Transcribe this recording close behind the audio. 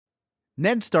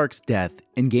Ned Stark's death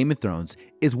in Game of Thrones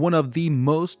is one of the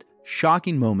most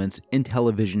shocking moments in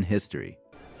television history.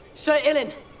 Sir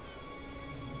Ilyn,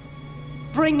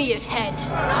 bring me his head.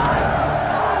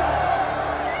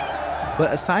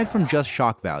 But aside from just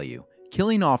shock value,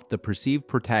 killing off the perceived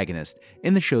protagonist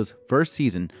in the show's first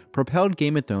season propelled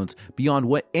Game of Thrones beyond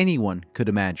what anyone could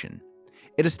imagine.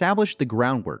 It established the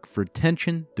groundwork for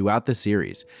tension throughout the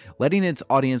series, letting its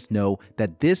audience know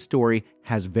that this story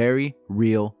has very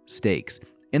real stakes,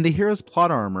 and the hero's plot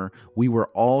armor we were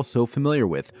all so familiar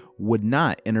with would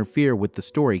not interfere with the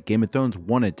story Game of Thrones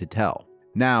wanted to tell.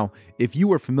 Now, if you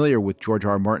were familiar with George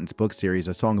R. R. Martin's book series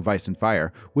A Song of Ice and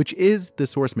Fire, which is the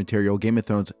source material Game of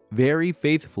Thrones very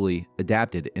faithfully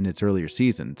adapted in its earlier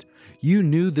seasons, you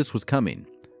knew this was coming.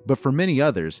 But for many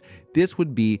others, this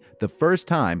would be the first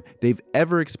time they've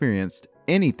ever experienced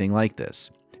anything like this.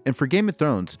 And for Game of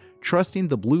Thrones, trusting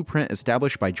the blueprint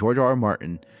established by George R. R.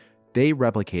 Martin, they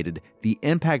replicated the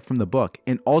impact from the book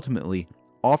and ultimately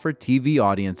offered TV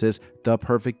audiences the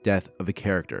perfect death of a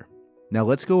character. Now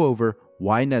let's go over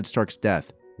why Ned Stark's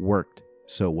death worked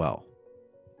so well.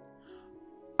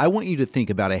 I want you to think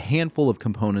about a handful of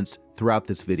components throughout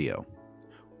this video.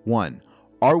 1.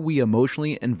 Are we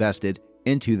emotionally invested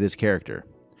into this character?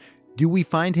 Do we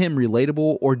find him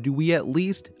relatable, or do we at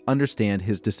least understand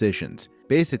his decisions?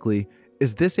 Basically,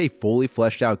 is this a fully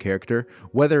fleshed out character,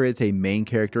 whether it's a main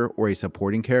character or a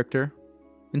supporting character?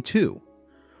 And 2.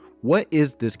 What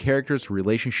is this character's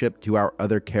relationship to our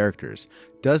other characters?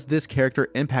 Does this character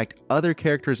impact other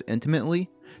characters intimately?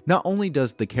 Not only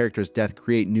does the character's death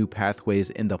create new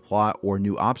pathways in the plot or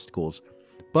new obstacles,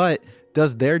 but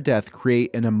does their death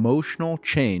create an emotional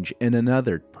change in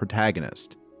another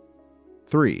protagonist?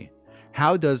 3.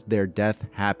 How does their death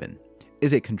happen?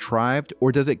 Is it contrived,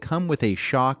 or does it come with a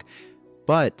shock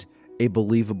but a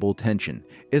believable tension?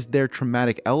 Is there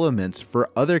traumatic elements for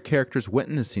other characters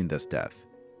witnessing this death?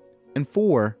 And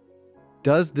 4,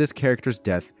 does this character's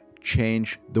death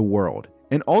change the world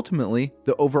and ultimately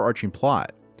the overarching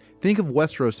plot? Think of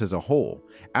Westeros as a whole.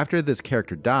 After this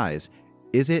character dies,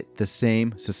 is it the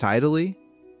same societally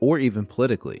or even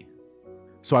politically?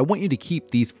 So I want you to keep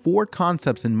these 4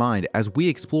 concepts in mind as we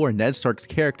explore Ned Stark's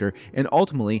character and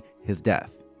ultimately his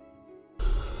death.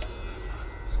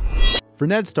 For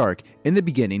Ned Stark, in the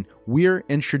beginning, we're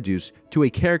introduced to a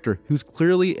character who's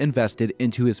clearly invested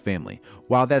into his family.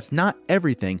 While that's not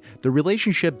everything, the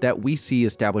relationship that we see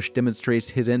established demonstrates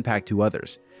his impact to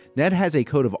others. Ned has a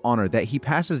code of honor that he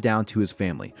passes down to his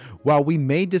family. While we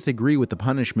may disagree with the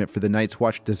punishment for the Night's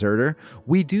Watch deserter,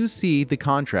 we do see the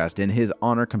contrast in his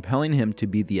honor compelling him to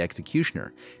be the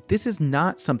executioner. This is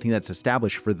not something that's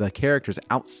established for the characters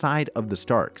outside of the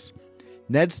Starks.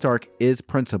 Ned Stark is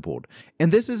principled,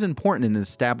 and this is important in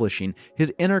establishing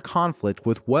his inner conflict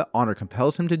with what honor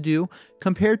compels him to do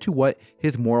compared to what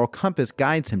his moral compass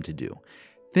guides him to do.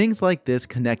 Things like this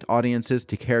connect audiences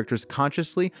to characters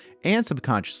consciously and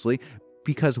subconsciously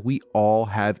because we all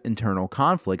have internal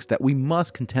conflicts that we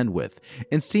must contend with,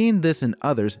 and seeing this in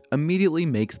others immediately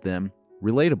makes them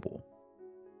relatable.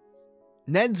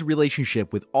 Ned's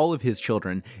relationship with all of his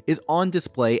children is on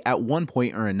display at one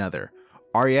point or another.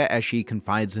 Arya, as she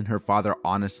confides in her father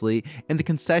honestly, and the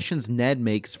concessions Ned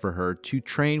makes for her to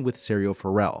train with Syrio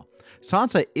Forel.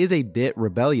 Sansa is a bit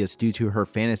rebellious due to her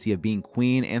fantasy of being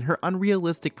queen and her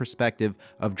unrealistic perspective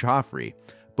of Joffrey.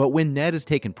 But when Ned is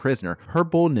taken prisoner, her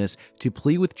boldness to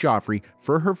plead with Joffrey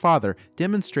for her father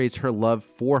demonstrates her love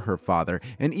for her father,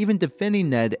 and even defending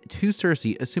Ned to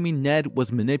Cersei, assuming Ned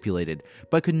was manipulated,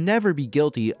 but could never be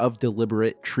guilty of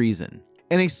deliberate treason.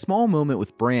 And a small moment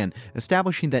with Bran,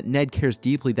 establishing that Ned cares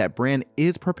deeply that Bran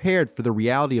is prepared for the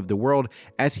reality of the world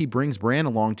as he brings Bran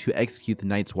along to execute the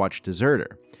Night's Watch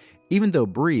deserter. Even though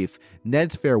brief,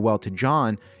 Ned's farewell to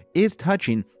Jon is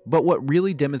touching, but what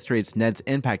really demonstrates Ned's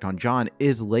impact on Jon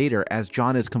is later as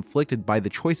Jon is conflicted by the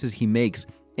choices he makes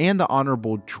and the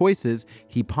honorable choices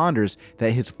he ponders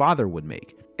that his father would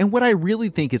make. And what I really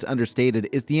think is understated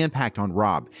is the impact on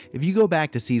Robb. If you go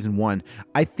back to season 1,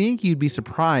 I think you'd be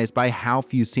surprised by how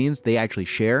few scenes they actually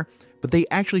share, but they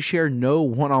actually share no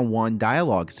one-on-one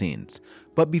dialogue scenes.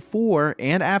 But before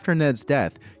and after Ned's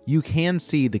death, you can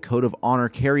see the code of honor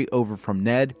carry over from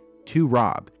Ned to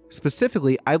Robb.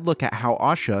 Specifically, I'd look at how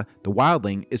Asha, the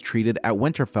wildling, is treated at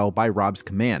Winterfell by Robb's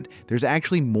command. There's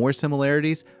actually more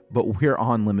similarities, but we're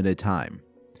on limited time.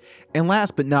 And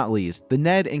last but not least, the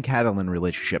Ned and Catelyn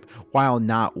relationship. While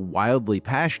not wildly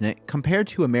passionate, compared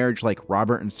to a marriage like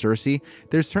Robert and Cersei,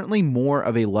 there's certainly more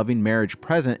of a loving marriage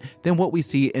present than what we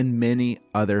see in many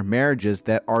other marriages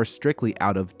that are strictly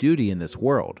out of duty in this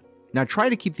world. Now try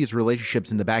to keep these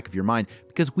relationships in the back of your mind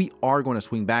because we are going to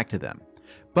swing back to them.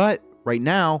 But Right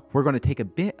now, we're going to take a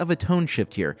bit of a tone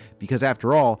shift here, because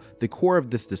after all, the core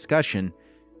of this discussion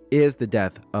is the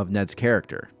death of Ned's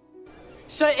character.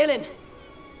 Sir Ilyn,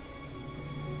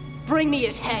 bring me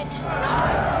his head.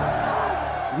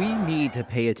 We need to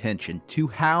pay attention to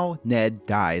how Ned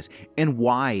dies and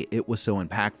why it was so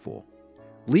impactful.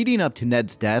 Leading up to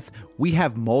Ned's death, we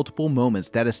have multiple moments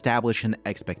that establish an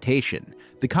expectation.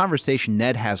 The conversation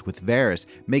Ned has with Varys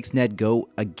makes Ned go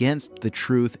against the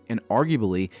truth, and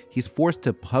arguably, he's forced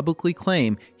to publicly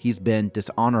claim he's been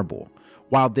dishonorable.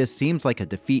 While this seems like a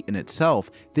defeat in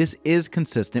itself, this is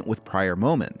consistent with prior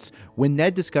moments. When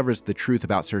Ned discovers the truth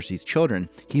about Cersei's children,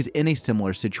 he's in a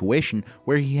similar situation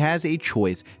where he has a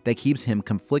choice that keeps him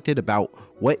conflicted about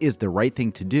what is the right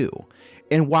thing to do.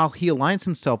 And while he aligns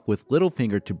himself with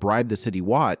Littlefinger to bribe the City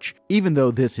Watch, even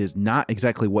though this is not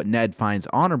exactly what Ned finds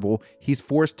honorable, he's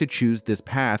forced to choose this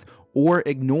path or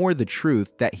ignore the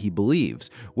truth that he believes,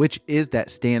 which is that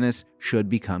Stannis should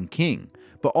become king.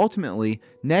 But ultimately,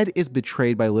 Ned is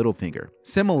betrayed by Littlefinger.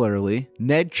 Similarly,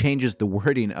 Ned changes the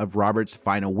wording of Robert's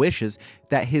final wishes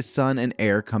that his son and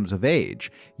heir comes of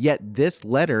age, yet this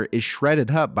letter is shredded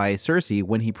up by Cersei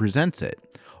when he presents it.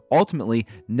 Ultimately,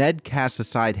 Ned casts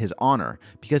aside his honor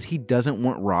because he doesn't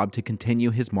want Robb to continue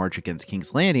his march against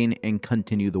King's Landing and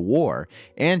continue the war,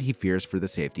 and he fears for the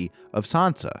safety of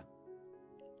Sansa.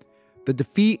 The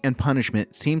defeat and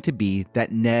punishment seem to be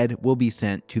that Ned will be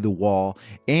sent to the Wall,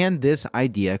 and this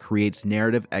idea creates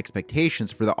narrative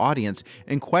expectations for the audience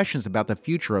and questions about the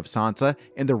future of Sansa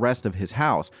and the rest of his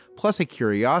house, plus a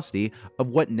curiosity of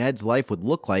what Ned's life would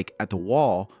look like at the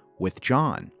Wall with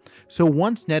Jon. So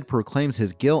once Ned proclaims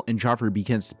his guilt and Joffrey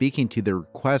begins speaking to the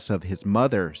requests of his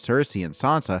mother, Cersei, and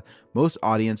Sansa, most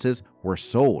audiences were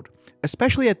sold,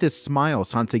 especially at this smile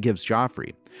Sansa gives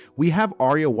Joffrey. We have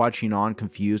Arya watching on,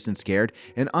 confused and scared,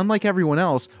 and unlike everyone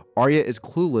else, Arya is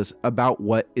clueless about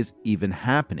what is even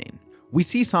happening. We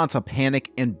see Sansa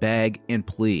panic and beg and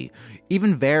plea.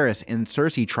 Even Varys and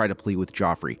Cersei try to plead with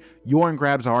Joffrey. Yoren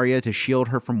grabs Arya to shield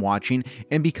her from watching,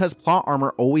 and because plot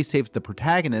armor always saves the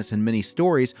protagonist in many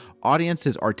stories,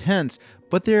 audiences are tense,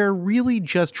 but they're really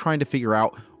just trying to figure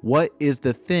out what is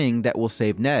the thing that will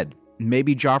save Ned.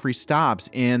 Maybe Joffrey stops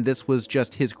and this was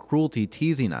just his cruelty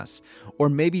teasing us. Or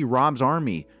maybe Robb's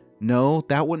army. No,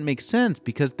 that wouldn't make sense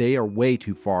because they are way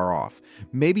too far off.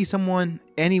 Maybe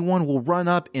anyone will run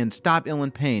up and stop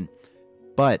Ilyn Payne.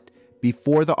 But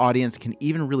before the audience can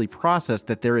even really process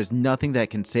that there is nothing that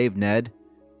can save Ned,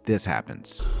 this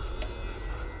happens.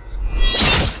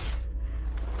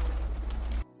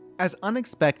 As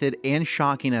unexpected and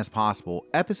shocking as possible,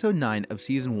 episode 9 of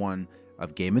season 1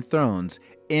 of Game of Thrones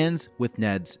ends with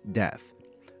Ned's death.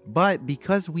 But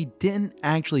because we didn't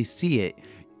actually see it,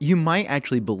 you might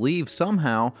actually believe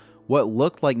somehow what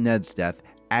looked like Ned's death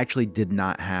actually did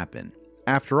not happen.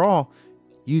 After all,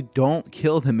 you don't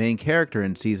kill the main character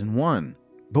in season 1.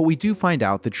 But we do find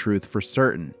out the truth for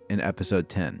certain in episode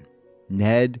 10.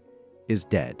 Ned is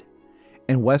dead.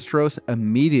 And Westeros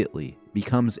immediately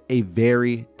becomes a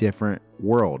very different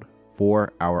world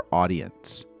for our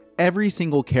audience. Every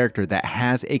single character that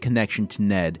has a connection to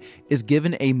Ned is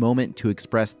given a moment to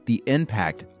express the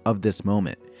impact of this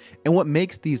moment. And what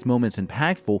makes these moments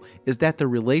impactful is that the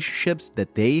relationships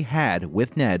that they had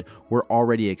with Ned were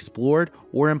already explored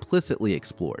or implicitly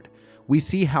explored. We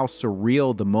see how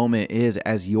surreal the moment is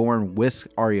as Yoren whisks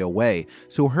Arya away,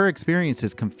 so her experience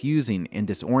is confusing and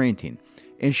disorienting.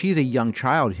 And she's a young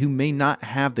child who may not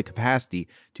have the capacity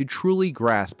to truly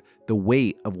grasp the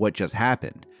weight of what just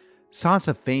happened.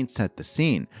 Sansa faints at the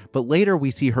scene, but later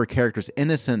we see her character's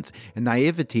innocence and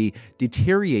naivety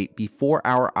deteriorate before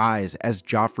our eyes as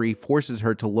Joffrey forces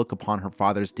her to look upon her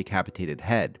father's decapitated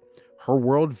head. Her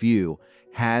worldview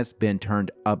has been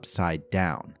turned upside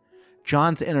down.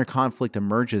 Jon's inner conflict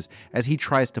emerges as he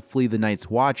tries to flee the Night's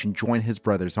Watch and join his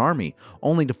brother's army,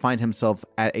 only to find himself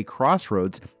at a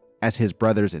crossroads as his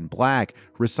brothers in black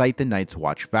recite the Night's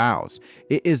Watch vows.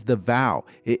 It is the vow,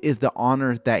 it is the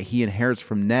honor that he inherits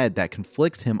from Ned that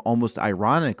conflicts him almost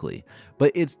ironically,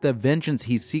 but it's the vengeance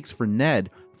he seeks for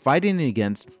Ned, fighting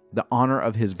against the honor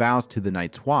of his vows to the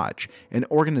Night's Watch, an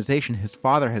organization his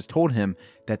father has told him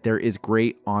that there is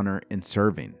great honor in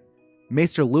serving.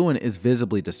 Maester Luwin is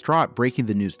visibly distraught, breaking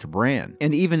the news to Bran,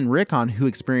 and even Rickon, who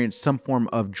experienced some form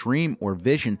of dream or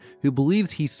vision, who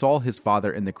believes he saw his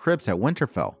father in the crypts at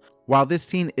Winterfell. While this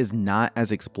scene is not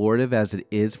as explorative as it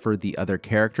is for the other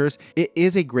characters, it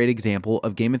is a great example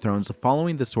of Game of Thrones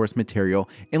following the source material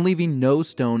and leaving no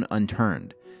stone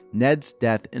unturned. Ned's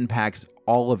death impacts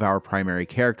all of our primary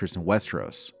characters in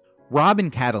Westeros. Robb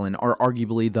and Catelyn are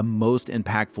arguably the most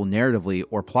impactful narratively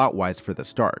or plot-wise for the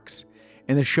Starks.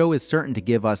 and the show is certain to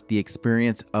give us the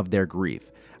experience of their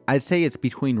grief. I'd say it's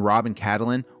between Robb and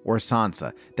Catelyn or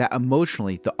Sansa that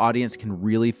emotionally the audience can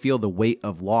really feel the weight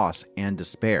of loss and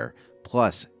despair,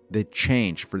 plus the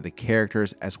change for the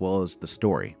characters as well as the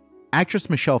story. Actress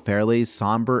Michelle Fairley's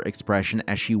somber expression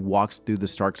as she walks through the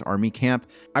Stark's army camp.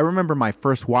 I remember my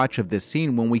first watch of this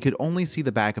scene when we could only see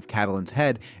the back of Catelyn's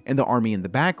head and the army in the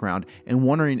background, and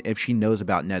wondering if she knows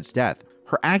about Ned's death.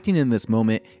 Her acting in this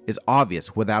moment is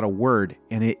obvious without a word,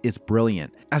 and it is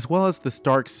brilliant, as well as the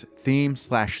Stark's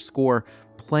theme/score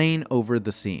playing over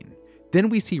the scene. Then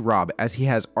we see Robb as he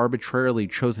has arbitrarily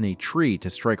chosen a tree to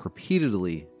strike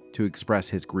repeatedly to express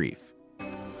his grief.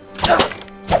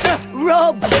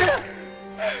 Robb!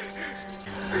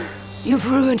 You've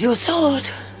ruined your sword.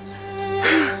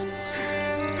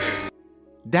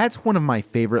 That's one of my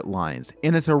favorite lines,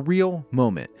 and it's a real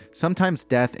moment. Sometimes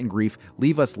death and grief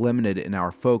leave us limited in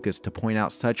our focus to point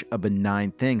out such a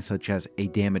benign thing such as a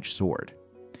damaged sword.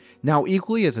 Now,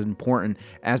 equally as important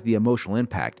as the emotional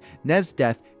impact, Ned's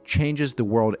death changes the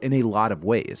world in a lot of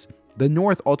ways. The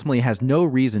North ultimately has no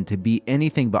reason to be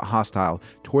anything but hostile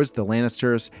towards the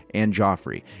Lannisters and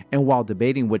Joffrey, and while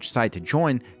debating which side to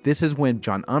join, this is when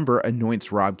Jon Umber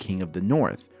anoints Robb King of the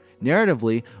North.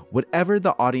 Narratively, whatever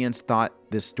the audience thought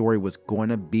this story was going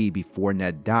to be before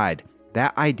Ned died,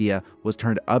 that idea was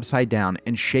turned upside down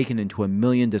and shaken into a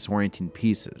million disorienting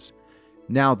pieces.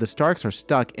 Now, the Starks are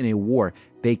stuck in a war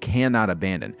they cannot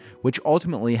abandon, which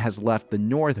ultimately has left the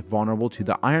North vulnerable to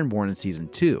the Ironborn in Season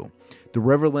 2. The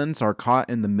Riverlands are caught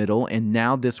in the middle, and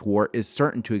now this war is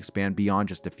certain to expand beyond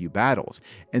just a few battles,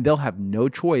 and they'll have no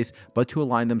choice but to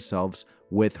align themselves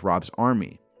with Robb's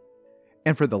army.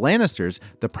 And for the Lannisters,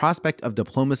 the prospect of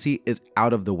diplomacy is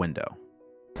out of the window.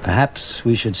 Perhaps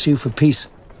we should sue for peace.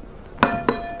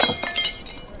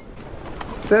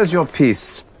 There's your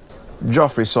peace.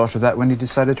 Joffrey saw to that when he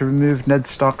decided to remove Ned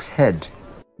Stark's head.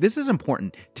 This is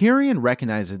important. Tyrion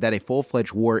recognizes that a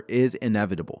full-fledged war is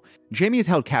inevitable. Jaime is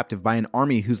held captive by an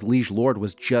army whose liege lord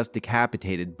was just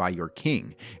decapitated by your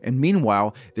king. And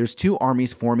meanwhile, there's two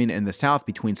armies forming in the south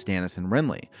between Stannis and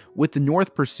Renly. With the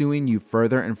north pursuing you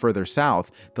further and further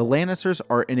south, the Lannisters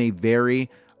are in a very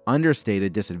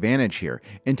understated disadvantage here,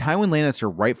 and Tywin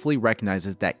Lannister rightfully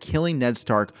recognizes that killing Ned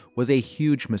Stark was a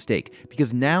huge mistake,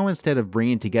 because now instead of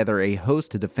bringing together a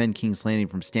host to defend King's Landing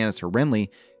from Stannis or Renly,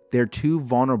 they're too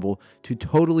vulnerable to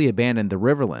totally abandon the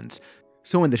Riverlands.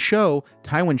 So in the show,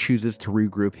 Tywin chooses to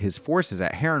regroup his forces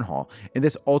at Harrenhal, and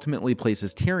this ultimately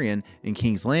places Tyrion in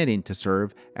King's Landing to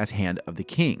serve as Hand of the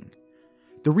King.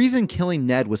 The reason killing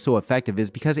Ned was so effective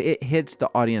is because it hits the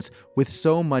audience with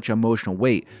so much emotional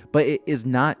weight, but it is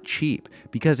not cheap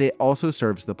because it also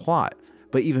serves the plot.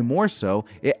 But even more so,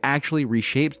 it actually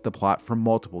reshapes the plot for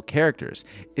multiple characters.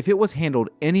 If it was handled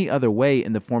any other way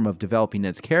in the form of developing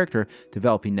Ned's character,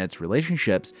 developing Ned's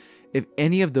relationships, if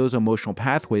any of those emotional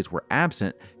pathways were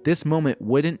absent, this moment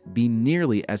wouldn't be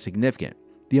nearly as significant.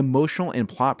 The emotional and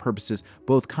plot purposes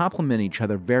both complement each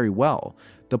other very well.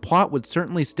 The plot would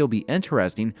certainly still be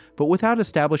interesting, but without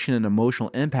establishing an emotional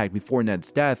impact before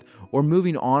Ned's death, or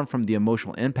moving on from the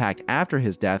emotional impact after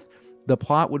his death, the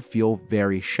plot would feel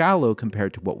very shallow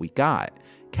compared to what we got.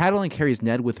 Catelyn carries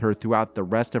Ned with her throughout the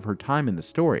rest of her time in the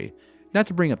story. Not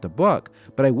to bring up the book,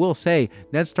 but I will say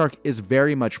Ned Stark is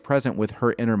very much present with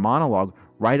her inner monologue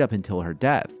right up until her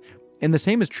death. And the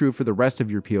same is true for the rest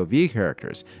of your POV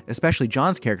characters, especially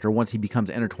Jon's character once he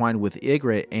becomes intertwined with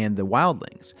Ygritte and the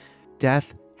Wildlings.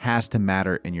 Death has to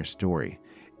matter in your story.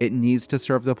 It needs to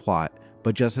serve the plot,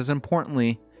 but just as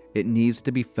importantly, it needs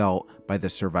to be felt by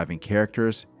the surviving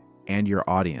characters and your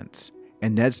audience.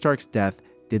 And Ned Stark's death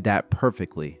did that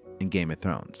perfectly in Game of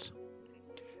Thrones.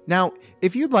 Now,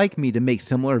 if you'd like me to make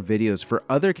similar videos for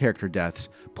other character deaths,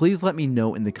 please let me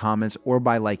know in the comments or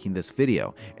by liking this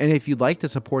video. And if you'd like to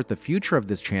support the future of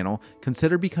this channel,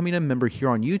 consider becoming a member here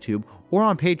on YouTube or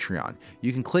on Patreon.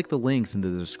 You can click the links in the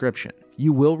description.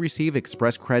 You will receive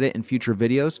express credit in future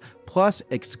videos, plus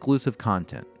exclusive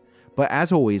content. But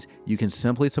as always, you can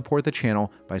simply support the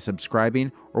channel by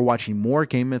subscribing or watching more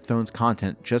Game of Thrones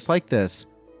content just like this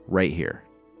right here.